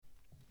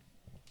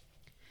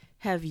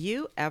Have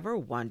you ever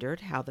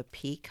wondered how the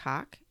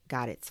peacock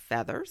got its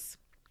feathers?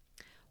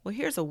 Well,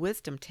 here's a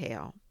wisdom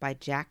tale by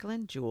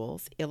Jacqueline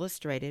Jules,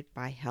 illustrated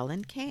by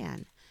Helen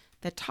Can,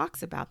 that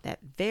talks about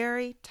that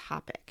very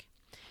topic.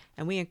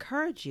 And we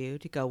encourage you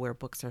to go where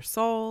books are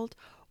sold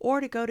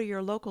or to go to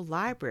your local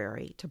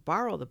library to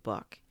borrow the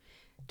book,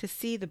 to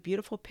see the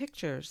beautiful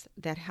pictures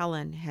that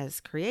Helen has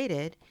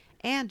created,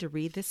 and to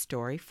read this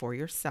story for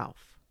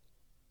yourself.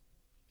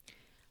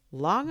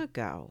 Long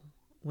ago,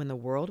 when the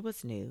world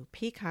was new,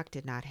 Peacock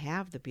did not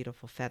have the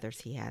beautiful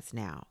feathers he has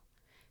now.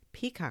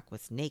 Peacock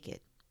was naked.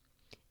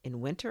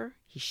 In winter,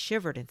 he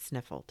shivered and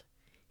sniffled.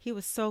 He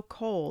was so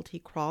cold he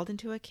crawled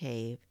into a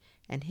cave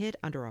and hid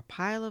under a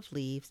pile of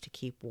leaves to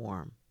keep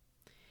warm.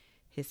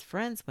 His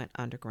friends went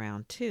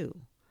underground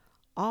too.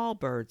 All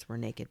birds were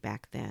naked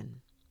back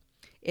then.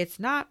 "It's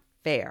not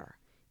fair,"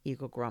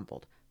 Eagle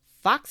grumbled.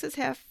 "Foxes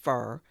have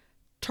fur,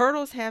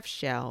 turtles have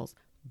shells,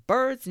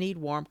 birds need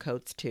warm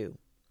coats too."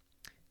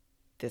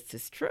 "This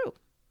is true,"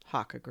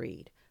 Hawk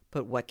agreed,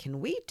 "but what can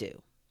we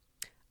do?"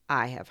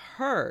 "I have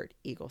heard,"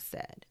 Eagle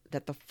said,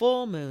 "that the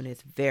full moon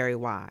is very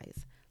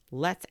wise.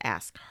 Let's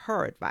ask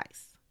her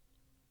advice."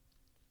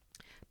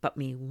 "But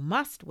we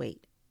must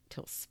wait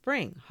till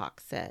spring,"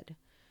 Hawk said,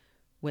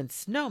 "when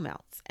snow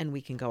melts and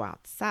we can go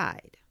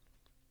outside."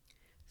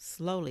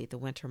 Slowly the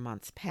winter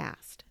months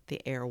passed.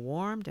 The air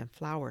warmed and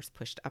flowers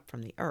pushed up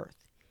from the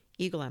earth.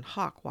 Eagle and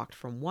Hawk walked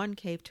from one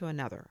cave to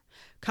another.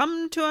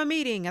 "Come to a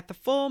meeting at the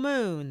full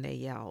moon," they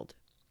yelled.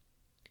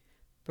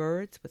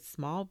 Birds with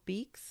small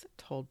beaks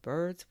told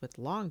birds with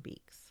long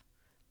beaks.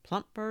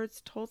 Plump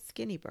birds told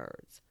skinny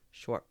birds.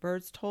 Short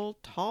birds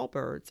told tall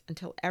birds,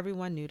 until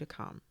everyone knew to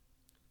come.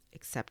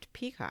 Except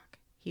Peacock.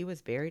 He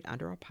was buried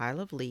under a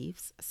pile of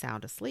leaves,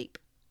 sound asleep.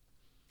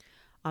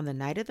 On the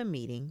night of the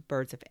meeting,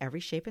 birds of every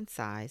shape and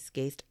size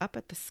gazed up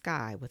at the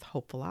sky with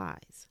hopeful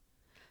eyes.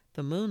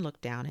 The moon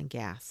looked down and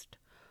gasped,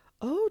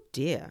 "Oh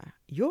dear,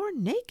 you're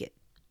naked."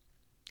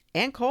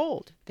 "And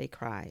cold," they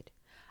cried.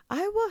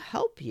 "I will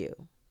help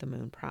you," the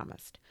moon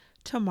promised.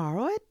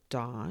 "Tomorrow at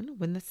dawn,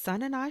 when the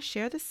sun and I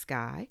share the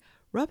sky,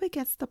 rub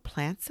against the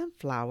plants and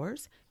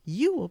flowers,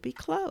 you will be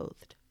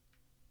clothed."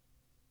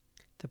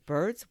 The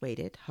birds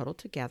waited, huddled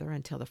together,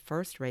 until the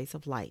first rays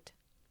of light.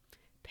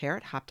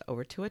 Parrot hopped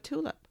over to a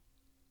tulip.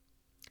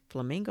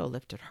 Flamingo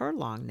lifted her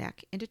long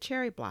neck into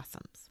cherry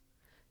blossoms.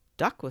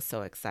 Duck was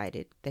so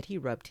excited that he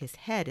rubbed his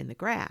head in the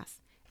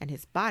grass and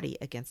his body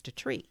against a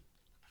tree.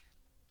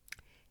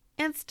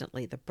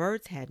 Instantly, the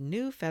birds had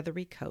new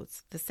feathery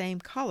coats, the same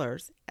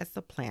colors as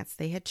the plants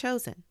they had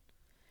chosen.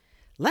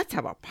 "Let's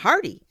have a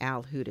party,"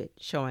 Owl hooted,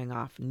 showing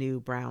off new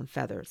brown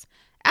feathers.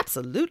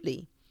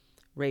 "Absolutely,"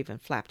 Raven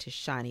flapped his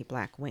shiny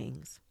black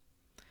wings.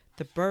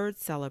 The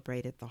birds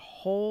celebrated the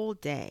whole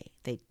day.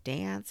 They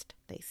danced,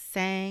 they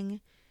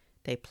sang,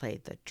 they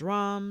played the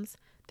drums.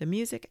 The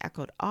music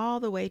echoed all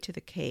the way to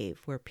the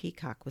cave where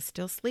Peacock was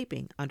still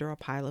sleeping under a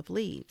pile of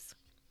leaves.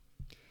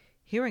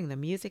 Hearing the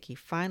music, he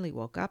finally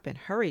woke up and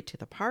hurried to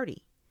the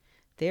party.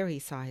 There he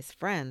saw his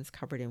friends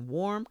covered in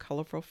warm,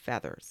 colorful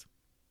feathers.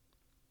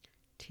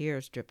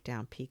 Tears dripped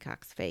down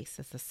Peacock's face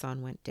as the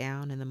sun went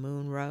down and the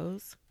moon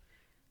rose.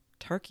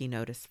 Turkey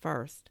noticed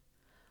first.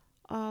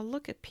 "Oh,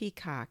 look at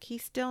Peacock.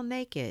 He's still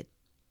naked."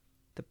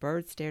 The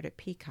bird stared at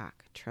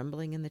Peacock,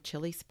 trembling in the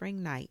chilly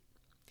spring night.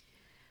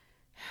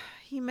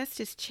 "He missed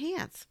his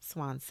chance,"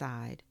 Swan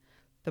sighed.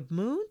 "The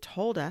moon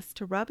told us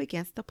to rub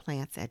against the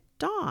plants at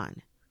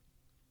dawn."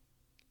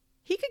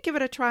 "He could give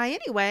it a try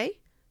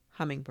anyway,"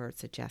 Hummingbird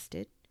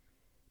suggested.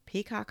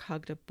 Peacock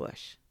hugged a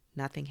bush.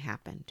 Nothing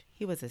happened.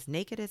 He was as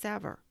naked as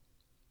ever.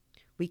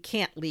 "We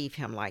can't leave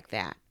him like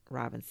that,"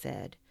 Robin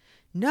said.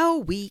 "No,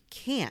 we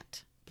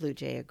can't," Blue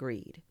Jay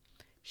agreed.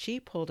 She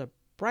pulled a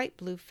bright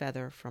blue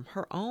feather from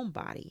her own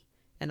body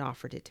and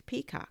offered it to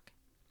Peacock.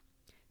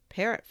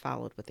 Parrot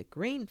followed with a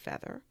green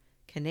feather.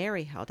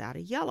 Canary held out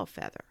a yellow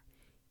feather.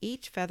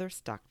 Each feather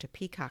stuck to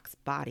Peacock's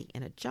body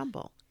in a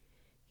jumble.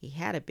 He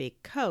had a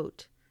big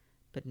coat,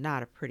 but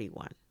not a pretty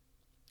one.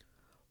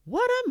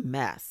 "What a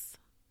mess!"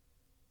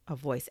 a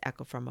voice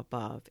echoed from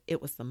above.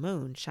 It was the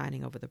moon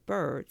shining over the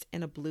birds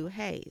in a blue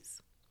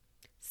haze.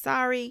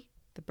 "Sorry,"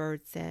 the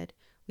bird said.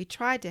 "We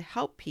tried to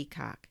help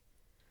Peacock."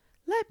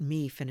 "Let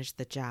me finish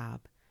the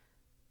job,"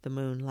 the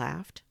moon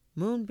laughed.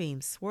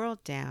 Moonbeams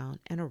swirled down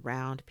and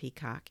around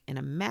Peacock in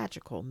a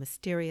magical,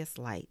 mysterious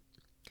light.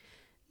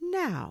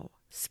 "Now,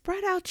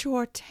 spread out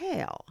your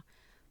tail,"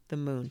 the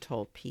moon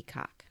told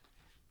Peacock.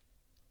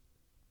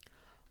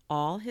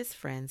 All his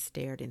friends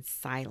stared in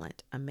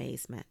silent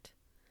amazement.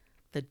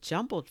 The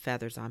jumbled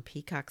feathers on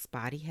Peacock's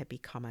body had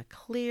become a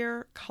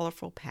clear,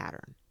 colorful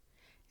pattern.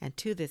 And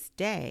to this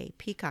day,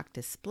 Peacock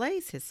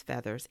displays his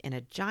feathers in a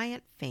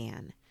giant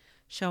fan,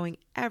 showing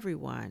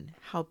everyone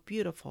how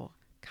beautiful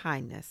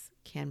kindness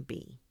can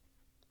be.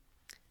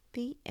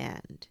 The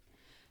end.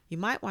 You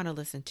might want to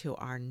listen to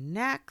our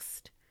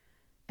next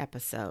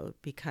episode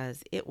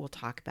because it will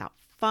talk about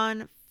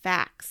fun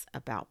facts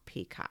about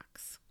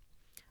peacocks.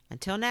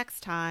 Until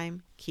next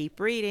time, keep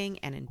reading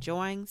and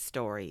enjoying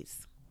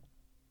stories.